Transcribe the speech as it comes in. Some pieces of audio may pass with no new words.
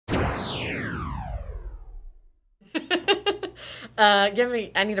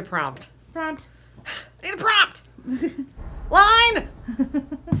I need a prompt. Prompt. I need a prompt! Line!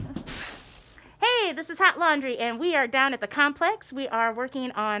 Hey, this is Hot Laundry, and we are down at the complex. We are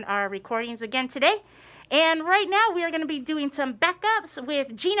working on our recordings again today. And right now, we are going to be doing some backups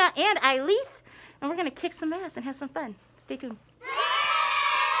with Gina and Eileith. And we're going to kick some ass and have some fun. Stay tuned.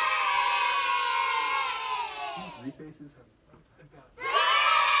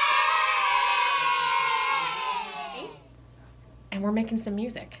 And we're making some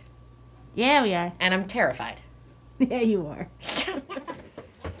music. Yeah, we are. And I'm terrified. Yeah, you are.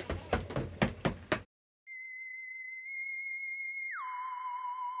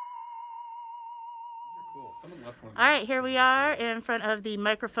 All right, here we are in front of the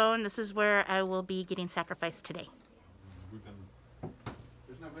microphone. This is where I will be getting sacrificed today.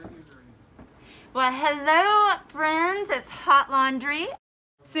 Well, hello, friends. It's Hot Laundry.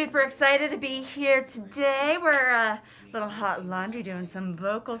 Super excited to be here today. We're a little Hot Laundry doing some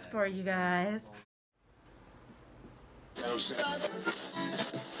vocals for you guys.